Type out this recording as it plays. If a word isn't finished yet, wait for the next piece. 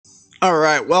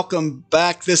Alright, welcome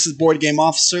back. This is Board Game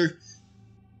Officer.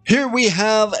 Here we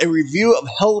have a review of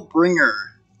Hellbringer.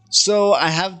 So I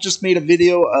have just made a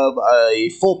video of a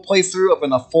full playthrough of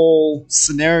a full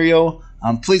scenario.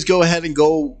 Please go ahead and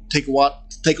go take a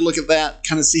look at that,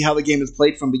 kind of see how the game is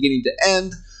played from beginning to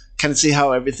end, kind of see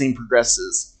how everything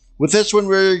progresses. With this one,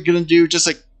 we're going to do just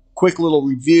a quick little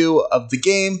review of the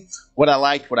game, what I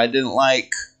liked, what I didn't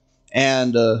like,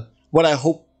 and what I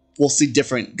hope we'll see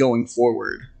different going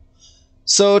forward.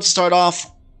 So to start off,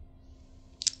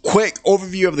 quick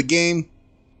overview of the game.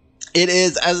 It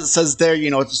is, as it says there,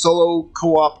 it's a solo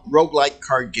co-op roguelike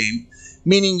card game.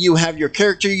 Meaning you have your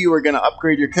character, you are going to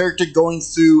upgrade your character going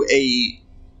through a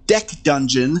deck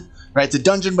dungeon. Right, it's a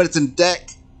dungeon, but it's in deck.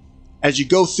 As you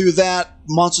go through that,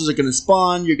 monsters are going to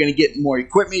spawn, you're going to get more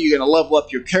equipment, you're going to level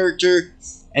up your character,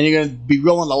 and you're going to be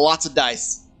rolling lots of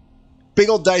dice. Big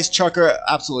old dice chucker,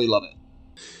 absolutely love it.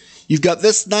 You've got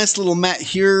this nice little mat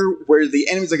here where the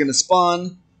enemies are going to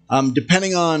spawn.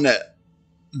 Depending on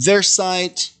their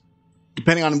site,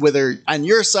 depending on whether on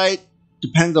your site,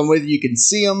 depends on whether you can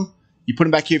see them. You put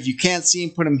them back here if you can't see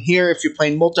them. Put them here if you're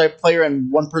playing multiplayer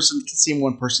and one person can see them,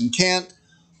 one person can't.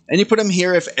 And you put them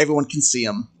here if everyone can see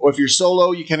them. Or if you're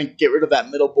solo, you kind of get rid of that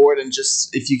middle board and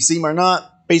just, if you see them or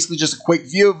not, basically just a quick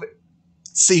view of it,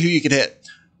 see who you can hit.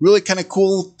 Really kind of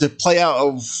cool to play out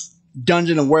of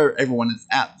dungeon and where everyone is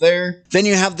at there. Then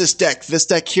you have this deck. This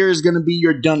deck here is going to be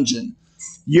your dungeon.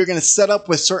 You're going to set up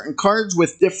with certain cards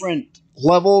with different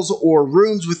levels or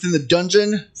rooms within the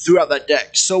dungeon throughout that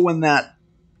deck. So when that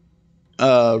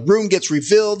room gets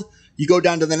revealed, you go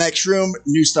down to the next room,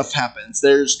 new stuff happens.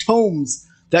 There's tomes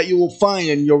that you will find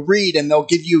and you'll read and they'll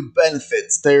give you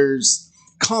benefits. There's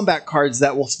combat cards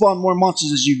that will spawn more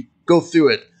monsters as you go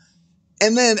through it.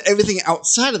 And then everything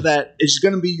outside of that is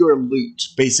going to be your loot,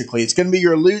 basically. It's going to be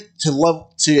your loot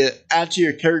to add to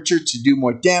your character, to do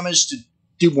more damage, to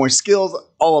do more skills,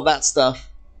 all of that stuff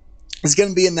is going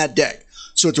to be in that deck.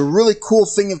 So it's a really cool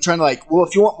thing of trying to well,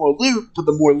 if you want more loot, but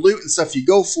the more loot and stuff you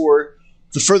go for,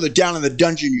 the further down in the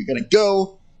dungeon you're going to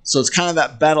go. So it's kind of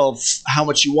that battle of how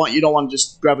much you want. You don't want to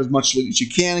just grab as much loot as you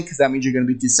can, because that means you're going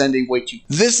to be descending way too.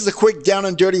 This is a quick down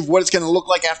and dirty of what it's going to look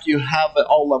like after you have it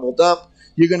all leveled up.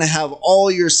 You're going to have all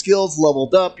your skills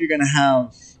leveled up. You're going to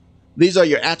have, these are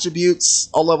your attributes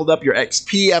all leveled up. Your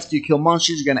XP after you kill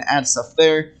monsters, you're going to add stuff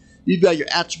there. You've got your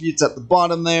attributes at the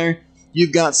bottom there.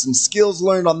 You've got some skills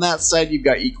learned on that side. You've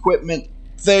got equipment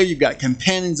there. You've got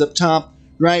companions up top,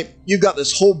 right? You've got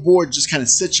this whole board just kind of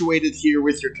situated here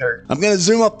with your character. I'm going to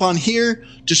zoom up on here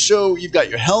to show you've got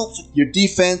your health, your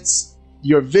defense,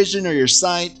 your vision or your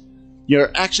sight,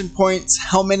 your action points,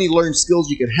 how many learned skills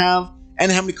you could have,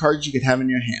 and how many cards you could have in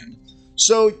your hand.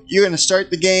 So you're going to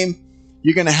start the game.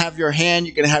 You're going to have your hand.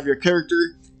 You're going to have your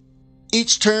character.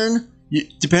 Each turn,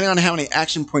 depending on how many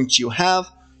action points you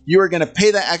have, you are going to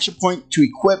pay that action point to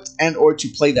equip and or to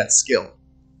play that skill.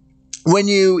 When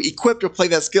you equip or play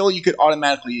that skill, you could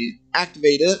automatically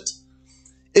activate it.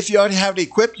 If you already have it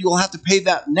equipped, you will have to pay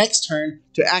that next turn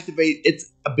to activate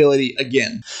its ability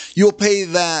again. You will pay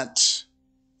that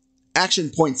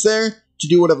action points there to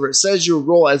do whatever it says. You'll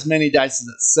roll as many dice as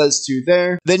it says to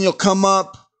there. Then you'll come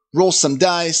up, roll some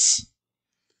dice,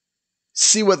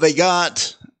 see what they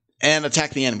got, and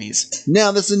attack the enemies.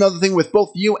 Now, this is another thing with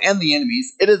both you and the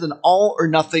enemies. It is an all or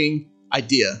nothing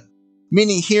idea.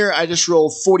 Meaning here, I just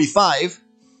rolled 45.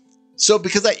 So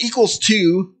because that equals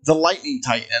to the Lightning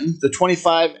Titan, the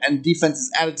 25 and defense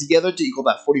is added together to equal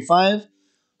that 45.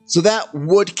 So that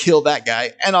would kill that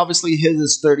guy. And obviously his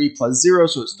is 30 plus 0,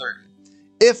 so it's 30.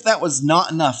 If that was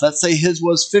not enough, let's say his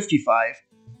was 55,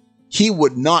 he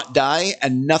would not die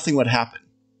and nothing would happen.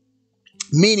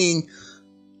 Meaning,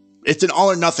 it's an all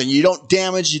or nothing. You don't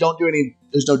damage, you don't do any,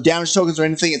 there's no damage tokens or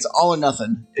anything, it's all or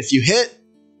nothing. If you hit,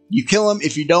 you kill him.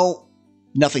 If you don't,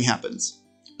 nothing happens.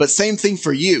 But same thing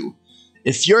for you.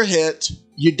 If you're hit,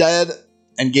 you're dead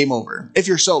and game over. If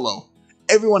you're solo,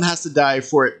 everyone has to die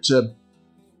for it to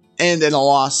end in a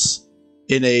loss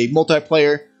in a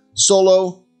multiplayer.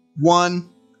 Solo, one,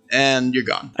 and you're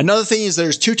gone. Another thing is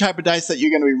there's two types of dice that you're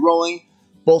going to be rolling.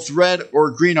 Both red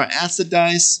or green are acid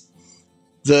dice.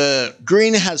 The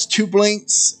green has 2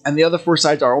 blinks, and the other 4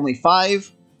 sides are only 5.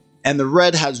 And the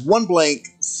red has 1 blank,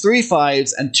 3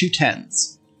 5s, and 2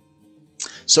 10s.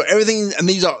 So everything, and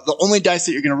these are the only dice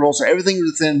that you're going to roll. So everything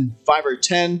within 5 or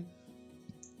 10,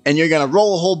 and you're going to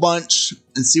roll a whole bunch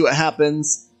and see what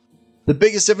happens. The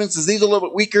biggest difference is these are a little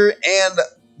bit weaker, and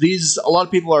these, a lot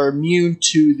of people are immune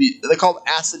to they're called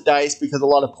acid dice because a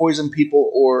lot of poison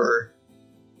people or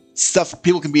stuff,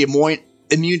 people can be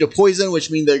immune to poison,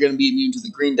 which means they're going to be immune to the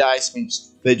green dice,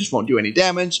 means they just won't do any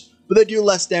damage. but they do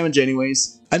less damage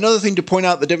anyways. Another thing to point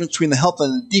out, the difference between the health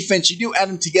and the defense, you do add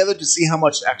them together to see how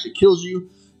much it actually kills you.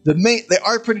 They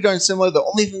are pretty darn similar. The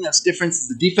only thing that's different is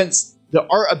the defense. There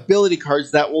are ability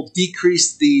cards that will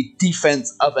decrease the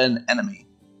defense of an enemy.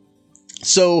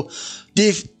 So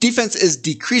defense is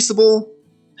decreasable,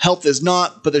 health is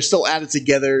not, but they're still added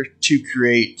together to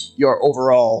create your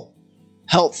overall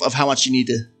health of how much you need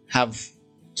to have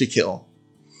to kill.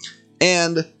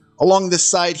 And along this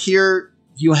side here,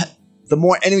 the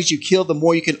more enemies you kill, the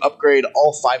more you can upgrade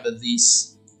all 5 of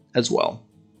these as well.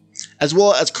 As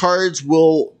well as cards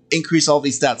will increase all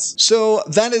these stats. So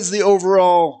that is the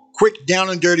overall quick down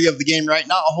and dirty of the game, right?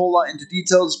 Not a whole lot into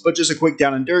details, but just a quick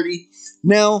down and dirty.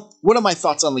 Now, what are my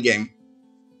thoughts on the game?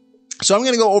 So I'm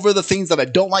going to go over the things that I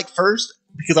don't like first,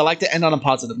 because I like to end on a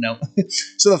positive note.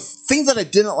 So the things that I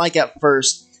didn't like at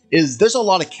first is there's a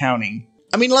lot of counting.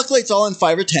 I mean, luckily it's all in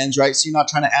 5 or 10s, right? So you're not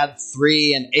trying to add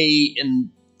 3 and 8 and,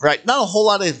 right? Not a whole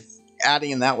lot of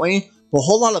adding in that way, but a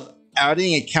whole lot of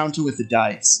adding and counting with the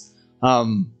dice.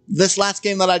 This last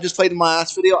game that I just played in my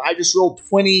last video, I just rolled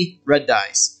 20 red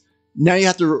dice. Now you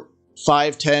have to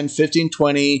 5, 10, 15,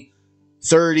 20,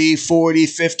 30, 40,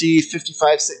 50,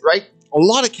 55, right? A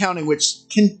lot of counting, which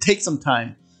can take some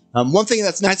time. One thing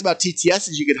that's nice about TTS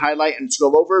is you could highlight and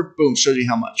scroll over, boom, shows you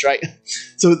how much, right?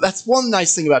 So that's one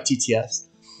nice thing about TTS.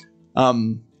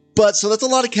 So that's a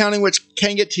lot of counting, which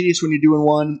can get tedious when you're doing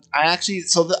one. I've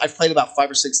played about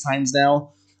 5 or 6 times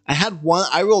now.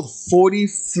 I rolled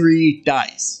 43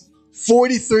 dice.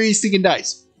 43 stinking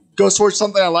dice. Goes towards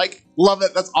something I like. Love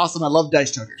it. That's awesome. I love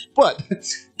dice chuggers. But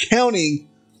counting,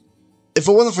 if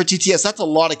it wasn't for TTS, that's a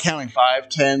lot of counting. 5,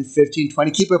 10, 15,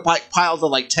 20. Keep it piles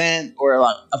of like 10 or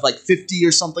of like 50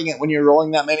 or something when you're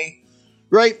rolling that many.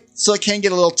 Right? So it can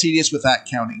get a little tedious with that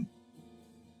counting.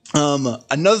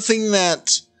 Another thing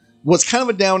that was kind of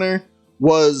a downer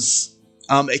was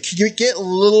it can get a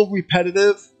little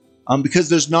repetitive because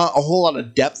there's not a whole lot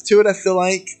of depth to it, I feel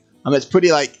like. It's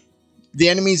pretty like the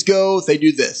enemies go, they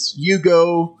do this. You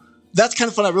go. That's kind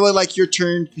of fun. I really like your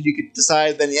turn because you could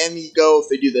decide, then the enemy go if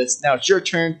they do this. Now it's your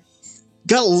turn.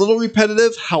 Got a little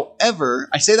repetitive. However,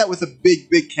 I say that with a big,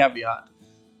 big caveat.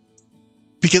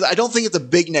 Because I don't think it's a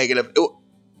big negative. It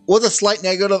was a slight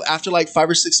negative after like 5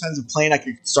 or 6 times of playing. I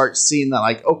could start seeing that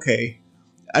like, okay,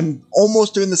 I'm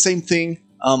almost doing the same thing.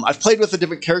 I've played with a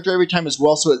different character every time as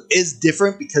well, so it is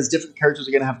different because different characters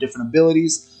are going to have different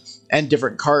abilities and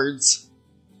different cards.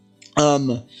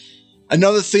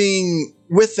 Another thing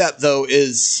with that, though,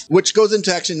 is, which goes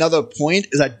into actually another point,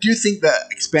 is I do think that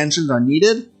expansions are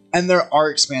needed, and there are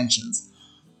expansions.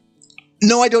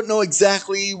 No, I don't know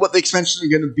exactly what the expansions are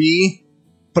going to be,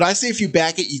 but I say if you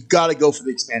back it, you got to go for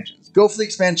the expansions. Go for the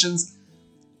expansions.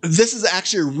 This is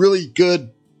actually a really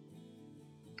good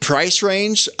price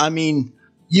range. I mean,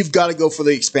 you've got to go for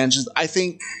the expansions. I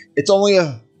think it's only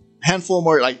a handful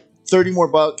more, like 30 more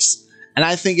bucks, and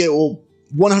I think it will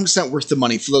 100% worth the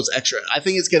money for those extra. I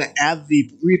think it's going to add the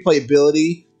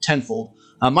replayability tenfold.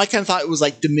 I kind of thought it was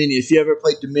like Dominion. If you ever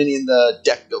played Dominion, the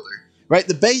deck builder, right?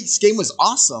 The base game was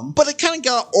awesome, but it kind of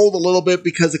got old a little bit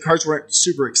because the cards weren't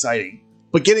super exciting.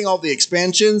 But getting all the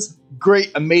expansions,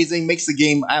 great, amazing, makes the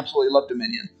game. I absolutely love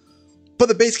Dominion. But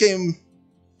the base game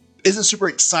isn't super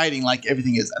exciting like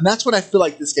everything is. And that's what I feel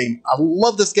like this game. I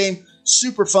love this game,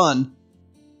 super fun.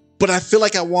 But I feel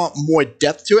like I want more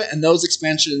depth to it, and those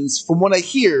expansions, from what I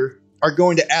hear, are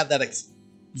going to add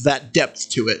that depth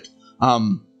to it.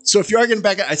 So if you are going to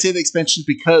back it, I say the expansions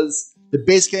because the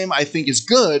base game I think is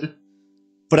good,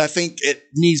 but I think it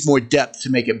needs more depth to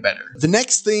make it better. The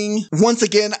next thing, once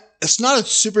again, it's not a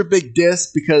super big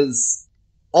diss because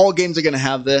all games are going to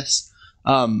have this.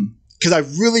 Because I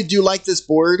really do like this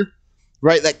board,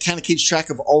 right? That kind of keeps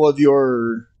track of all of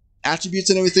your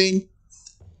attributes and everything.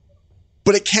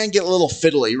 But it can get a little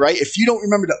fiddly, right? If you don't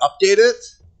remember to update it,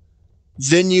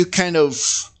 then you kind of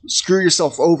screw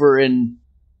yourself over in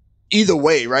either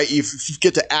way, right? If you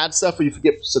get to add stuff or you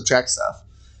forget to subtract stuff.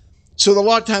 So a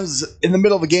lot of times in the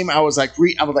middle of a game, I was like,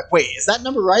 wait, is that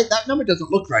number right? That number doesn't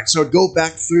look right. So I'd go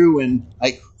back through and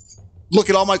like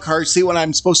look at all my cards, see what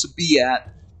I'm supposed to be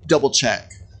at, double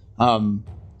check.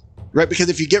 Right? Because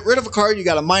if you get rid of a card, you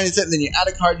got to minus it, and then you add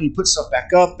a card and you put stuff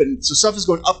back up, and so stuff is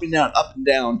going up and down, up and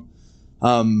down.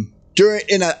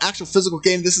 In an actual physical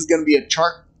game, this is going to be a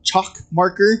chalk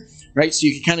marker, right? So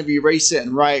you can kind of erase it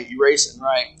and write,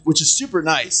 which is super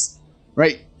nice,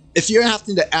 right? If you're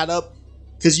having to add up,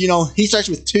 because, you know, he starts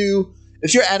with 2.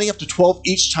 If you're adding up to 12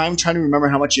 each time, trying to remember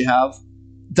how much you have,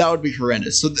 that would be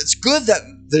horrendous. So it's good that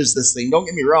there's this thing, don't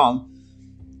get me wrong,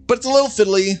 but it's a little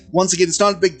fiddly. Once again, it's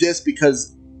not a big diss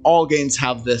because all games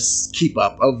have this keep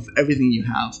up of everything you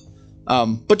have.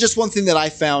 But just one thing that I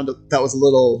found that was a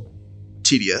little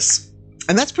tedious.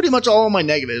 And that's pretty much all of my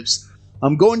negatives.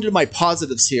 I'm going to my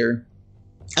positives here.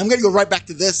 I'm going to go right back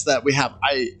to this that we have.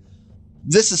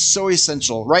 This is so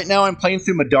essential. Right now I'm playing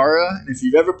through Madara, and if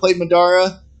you've ever played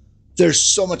Madara, there's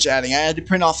so much adding. I had to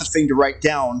print off a thing to write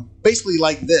down, basically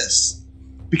like this,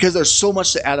 because there's so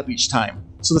much to add up each time.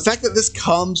 So the fact that this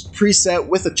comes preset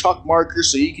with a chalk marker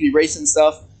so you can erase and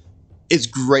stuff is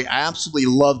great. I absolutely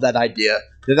love that idea.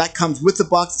 That comes with the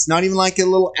box. It's not even like a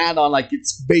little add-on, like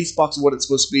it's base box of what it's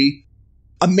supposed to be.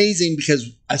 Amazing, because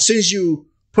as soon as you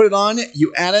put it on,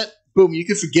 you add it, boom, you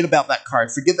can forget about that card.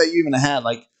 Forget that you even had,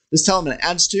 like, this talisman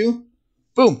adds 2,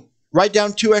 boom, write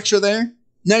down 2 extra there.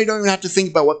 Now you don't even have to think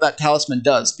about what that talisman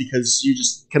does, because you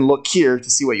just can look here to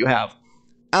see what you have.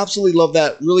 Absolutely love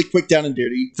that. Really quick, down and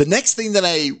dirty. The next thing that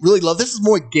I really love, this is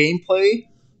more gameplay.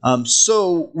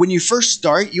 So when you first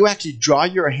start, you actually draw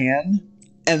your hand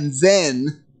and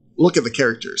then look at the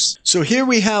characters. So here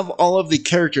we have all of the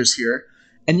characters here,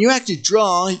 and you actually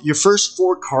draw your first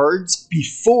 4 cards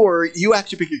before you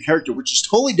actually pick your character, which is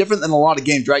totally different than a lot of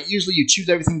games, right? Usually you choose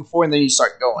everything before and then you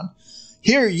start going.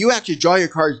 Here you actually draw your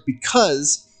cards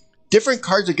because different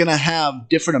cards are going to have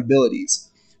different abilities.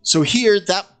 So here,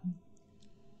 that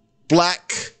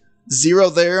black 0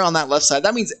 there on that left side,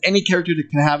 that means any character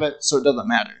can have it, so it doesn't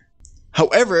matter.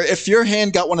 However, if your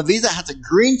hand got one of these that has a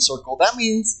green circle, that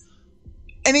means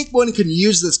anyone can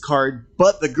use this card,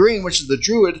 but the green, which is the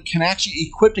druid, can actually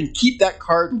equip and keep that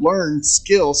card learned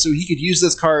skill, so he could use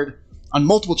this card on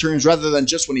multiple turns rather than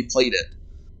just when he played it.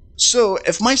 So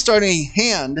if my starting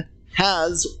hand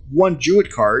has 1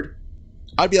 druid card,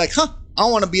 I'd be like, I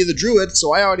want to be the druid,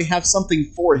 so I already have something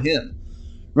for him.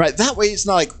 Right? That way it's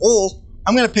not like, oh,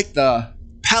 I'm going to pick the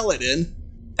paladin,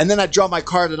 and then I draw my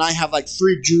card and I have like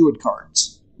 3 druid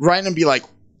cards. Right? And be like,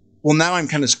 well, now I'm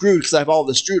kind of screwed because I have all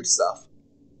this druid stuff.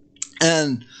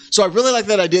 And so I really like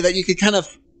that idea that you could kind of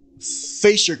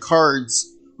face your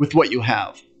cards with what you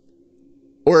have.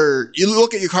 Or you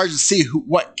look at your cards and see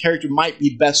what character might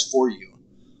be best for you.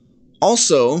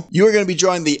 Also, you are going to be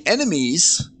drawing the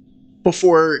enemies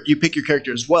before you pick your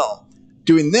character as well.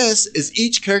 Doing this is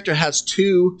each character has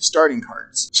 2 starting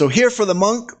cards. So here for the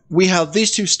monk, we have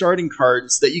these 2 starting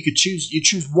cards that you could choose. You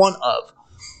choose one of.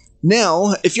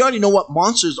 Now, if you already know what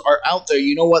monsters are out there,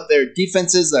 you know what their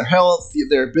defense is, their health,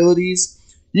 their abilities,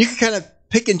 you can kind of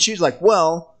pick and choose like,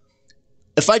 well,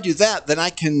 if I do that, then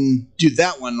I can do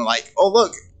that one. Like, oh,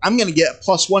 look, I'm going to get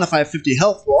 +1 if I have 50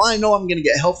 health. Well, I know I'm going to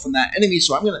get health from that enemy,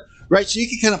 so I'm going to, right? So you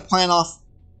can kind of plan off.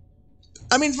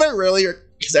 I mean, very rarely,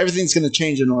 because everything's going to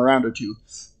change in a round or 2.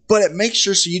 But it makes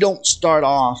sure so you don't start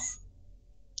off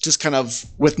just kind of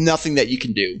with nothing that you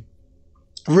can do.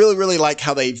 Really, really like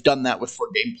how they've done that for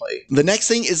gameplay. The next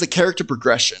thing is the character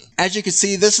progression. As you can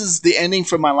see, this is the ending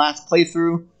from my last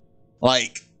playthrough.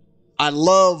 Like, I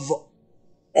love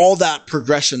all that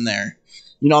progression there.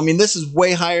 You know, I mean, this is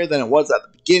way higher than it was at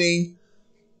the beginning.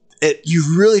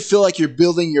 You really feel like you're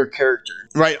building your character.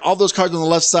 Right, all those cards on the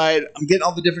left side, I'm getting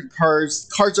all the different cards.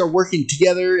 Cards are working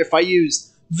together. If I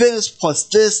use this plus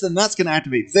this, then that's going to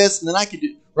activate this, and then I can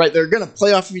do... Right, they're going to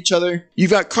play off of each other.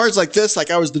 You've got cards like this,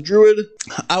 like I was the druid,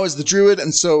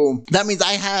 and so that means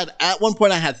at one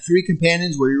point I had 3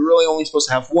 companions where you're really only supposed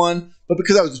to have 1, but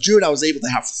because I was the druid, I was able to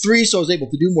have 3, so I was able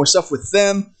to do more stuff with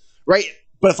them, right?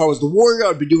 But if I was the warrior, I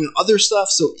would be doing other stuff,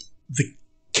 so the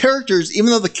characters,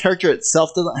 even though the character itself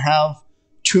doesn't have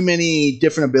too many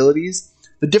different abilities,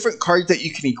 the different cards that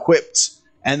you can equip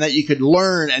and that you could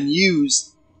learn and use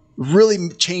really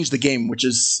change the game, which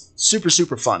is super,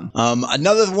 super fun.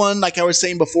 Another one, like I was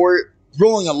saying before,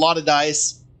 rolling a lot of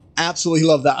dice. Absolutely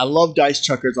love that. I love dice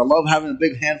chuckers. I love having a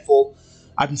big handful.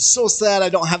 I'm so sad I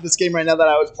don't have this game right now that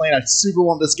I was playing. I super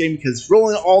want this game because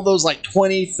rolling all those like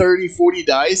 20, 30, 40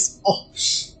 dice, oh,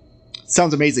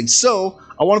 sounds amazing. So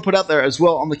I want to put out there as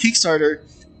well, on the Kickstarter,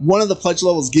 one of the pledge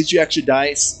levels gives you extra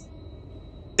dice.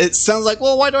 It sounds like,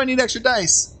 well, why do I need extra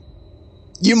dice?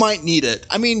 You might need it.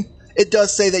 I mean, it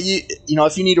does say that you know,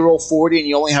 if you need to roll 40 and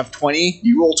you only have 20,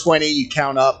 you roll 20, you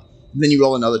count up, and then you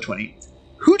roll another 20.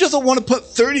 Who doesn't want to put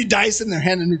 30 dice in their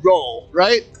hand and roll,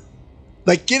 right?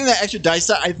 Like, getting that extra dice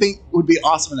set, I think, would be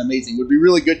awesome and amazing. Would be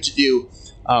really good to do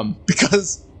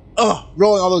because,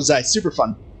 rolling all those dice, super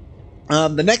fun.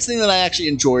 The next thing that I actually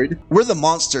enjoyed were the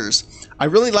monsters. I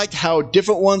really liked how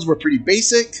different ones were pretty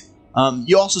basic.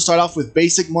 You also start off with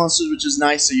basic monsters, which is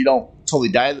nice, so you don't totally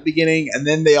die at the beginning, and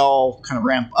then they all kind of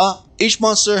ramp up. Each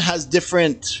monster has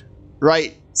different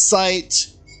sight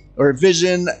or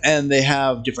vision, and they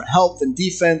have different health and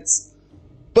defense.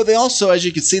 But they also, as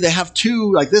you can see, they have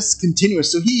 2 like this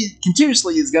continuous. So he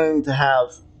continuously is going to have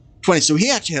 20. So he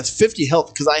actually has 50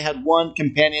 health because I had one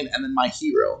companion and then my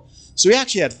hero. So he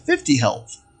actually had 50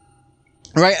 health.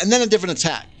 Right? And then a different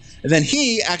attack. And then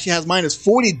he actually has minus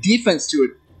 40 defense to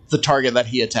it, the target that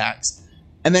he attacks.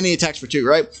 And then he attacks for 2,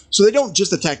 right? So they don't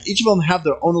just attack. Each of them have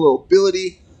their own little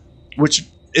ability, which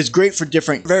is great for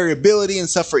different variability and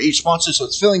stuff for each monster. So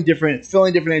it's feeling different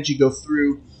as you go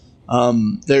through.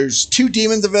 There's 2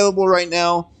 demons available right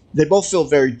now. They both feel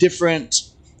very different.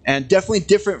 And definitely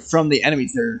different from the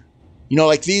enemies. They're, you know,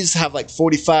 like these have like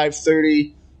 45,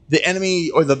 30. The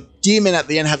enemy or the demon at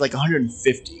the end has like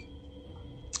 150.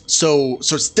 So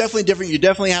it's definitely different. You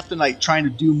definitely have to like trying to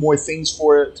do more things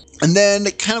for it. And then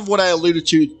kind of what I alluded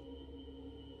to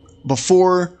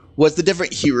before was the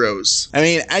different heroes. I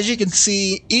mean, as you can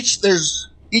see, each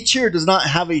hero does not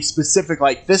have a specific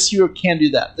like this hero can do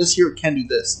that. This hero can do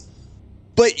this.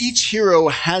 But each hero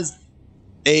has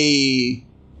a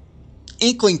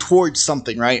inkling towards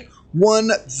something, right? One,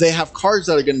 they have cards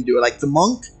that are going to do it. Like the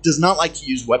monk does not like to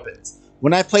use weapons.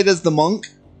 When I played as the monk,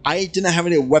 I didn't have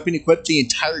any weapon equipped the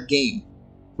entire game,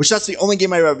 which that's the only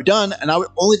game I've ever done, and I would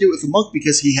only do it with the monk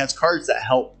because he has cards that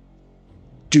help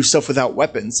do stuff without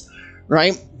weapons,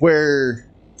 right? Where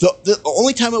the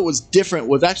only time it was different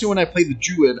was actually when I played the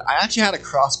druid. I actually had a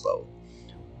crossbow,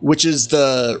 which is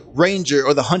the ranger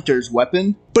or the hunter's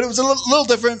weapon, but it was a little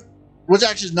different. Was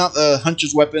actually not the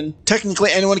hunter's weapon.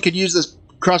 Technically, anyone could use this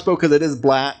crossbow because it is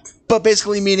black, but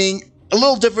basically meaning a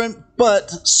little different, but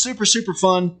super, super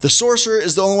fun. The sorcerer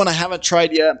is the only one I haven't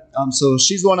tried yet, so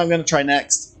she's the one I'm going to try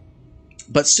next.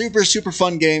 But super, super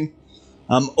fun game.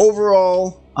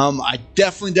 Overall, I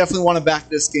definitely want to back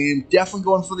this game. Definitely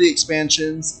going for the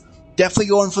expansions. Definitely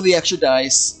going for the extra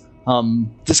dice.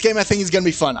 This game I think is going to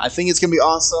be fun. I think it's going to be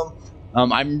awesome.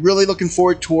 I'm really looking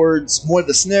forward towards more of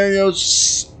the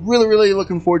scenarios. Really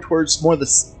looking forward towards more of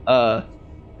the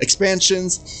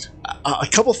expansions. A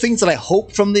couple things that I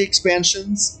hope from the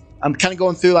expansions. I'm kind of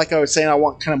going through, like I was saying, I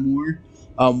want kind of more.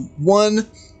 One,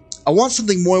 I want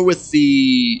something more with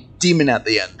the demon at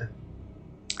the end.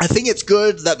 I think it's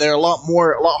good that they're a lot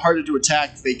harder to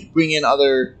attack. They can bring in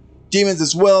other demons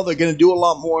as well. They're going to do a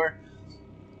lot more.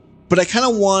 But I kind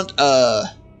of want...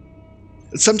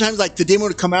 sometimes like the demon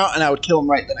would come out and I would kill him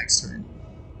right the next turn.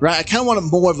 Right? I kind of want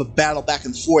more of a battle back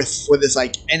and forth for this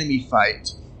like enemy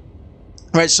fight.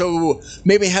 Right, so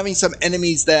maybe having some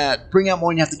enemies that bring out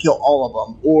more and you have to kill all of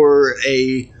them. Or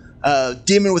a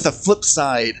demon with a flip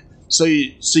side. So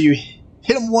you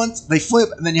hit them once, they flip,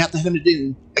 and then you have to hit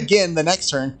them again the next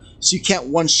turn. So you can't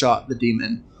one-shot the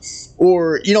demon.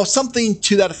 Or, you know, something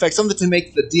to that effect. Something to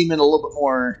make the demon a little bit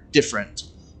more different.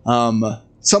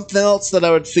 Something else that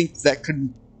I would think that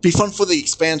could be fun for the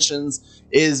expansions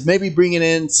is maybe bringing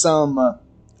in some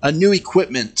a new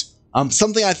equipment.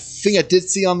 Something I think I did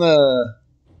see on the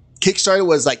Kickstarter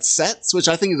was like sets, which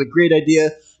I think is a great idea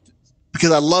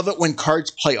because I love it when cards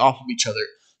play off of each other.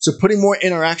 So putting more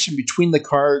interaction between the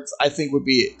cards, I think would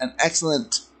be an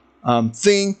excellent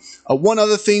thing. One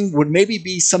other thing would maybe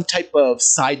be some type of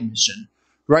side mission,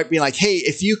 right? Being like, hey,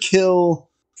 if you kill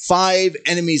 5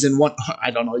 enemies in one, I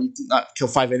don't know, you do not kill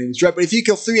 5 enemies, right? But if you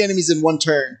kill 3 enemies in one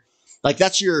turn, like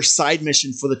that's your side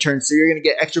mission for the turn. So you're going to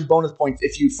get extra bonus points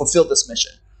if you fulfill this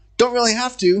mission. Don't really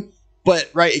have to, but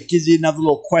right, it gives you another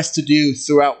little quest to do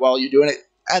throughout while you're doing it.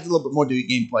 Adds a little bit more to the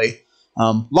gameplay.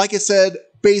 Like I said,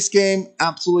 base game,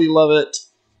 absolutely love it.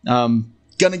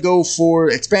 Gonna go for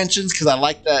expansions because I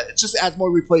like that. It just adds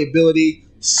more replayability,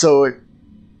 so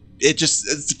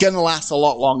it's gonna last a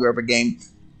lot longer of a game.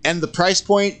 And the price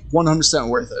point, 100%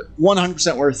 worth it.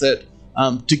 100% worth it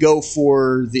to go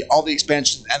for all the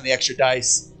expansions and the extra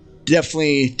dice.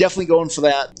 Definitely going for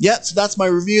that. Yeah, so that's my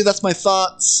review. That's my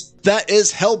thoughts. That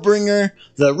is Hellbringer,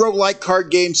 the roguelike card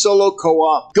game solo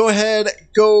co-op. Go ahead,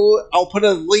 I'll put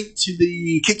a link to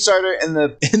the Kickstarter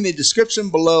in the description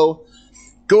below.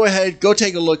 Go ahead, go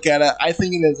take a look at it. I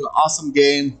think it is an awesome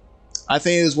game. I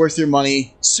think it is worth your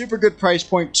money. Super good price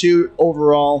point too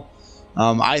overall.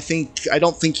 I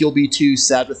don't think you'll be too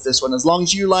sad with this one. As long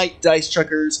as you like dice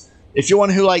checkers. If you're one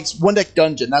who likes One Deck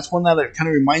Dungeon, that's one that it kind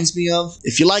of reminds me of.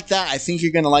 If you like that, I think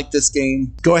you're going to like this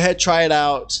game. Go ahead, try it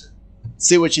out.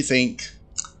 See what you think.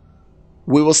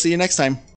 We will see you next time.